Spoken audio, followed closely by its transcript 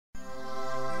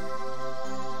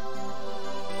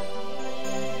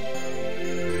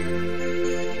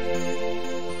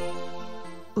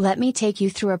Let me take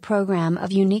you through a program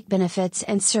of unique benefits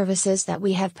and services that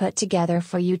we have put together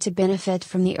for you to benefit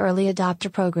from the early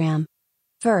adopter program.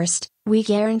 First, we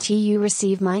guarantee you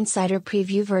receive Mindsider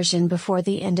preview version before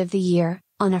the end of the year,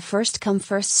 on a first-come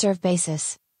first-served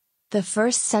basis. The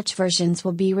first such versions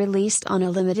will be released on a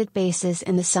limited basis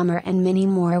in the summer and many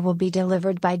more will be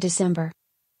delivered by December.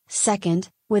 Second,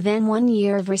 within 1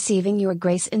 year of receiving your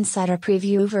Grace Insider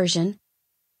preview version,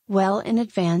 well in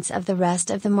advance of the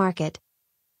rest of the market,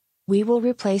 we will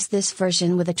replace this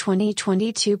version with a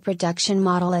 2022 production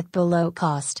model at below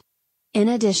cost. In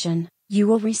addition, you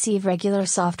will receive regular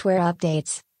software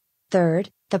updates. Third,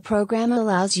 the program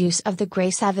allows use of the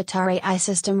Grace Avatar AI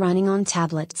system running on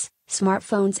tablets,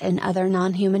 smartphones and other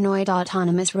non-humanoid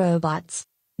autonomous robots.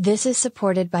 This is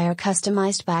supported by our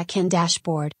customized backend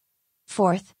dashboard.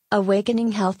 Fourth,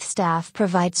 Awakening Health staff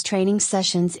provides training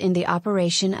sessions in the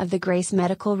operation of the Grace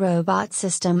medical robot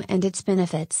system and its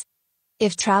benefits.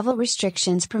 If travel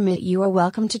restrictions permit, you are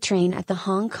welcome to train at the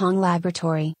Hong Kong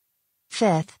laboratory.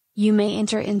 Fifth, you may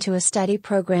enter into a study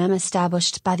program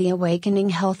established by the Awakening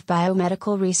Health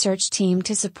biomedical research team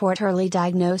to support early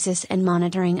diagnosis and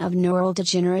monitoring of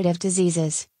neurodegenerative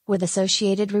diseases, with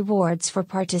associated rewards for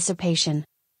participation.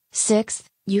 Sixth,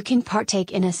 you can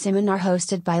partake in a seminar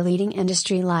hosted by leading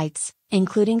industry lights,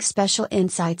 including special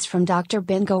insights from Dr.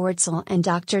 Ben Goertzel and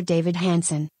Dr. David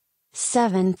Hansen.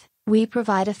 Seventh, we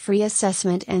provide a free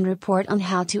assessment and report on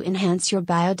how to enhance your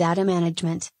biodata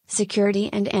management, security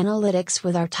and analytics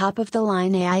with our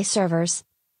top-of-the-line AI servers,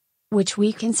 which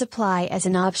we can supply as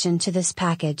an option to this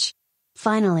package.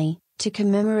 Finally, to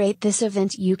commemorate this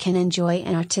event, you can enjoy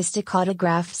an artistic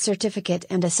autograph certificate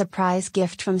and a surprise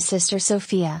gift from Sister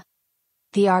Sophia,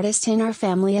 the artist in our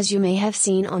family, as you may have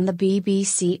seen on the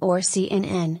BBC or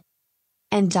CNN.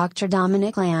 And Dr.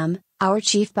 Dominic Lamb, our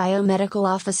Chief Biomedical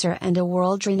Officer and a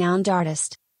world-renowned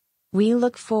artist. We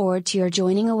look forward to your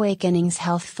joining Awakening's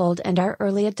Health Fold and our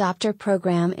early adopter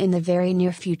program in the very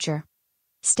near future.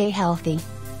 Stay healthy.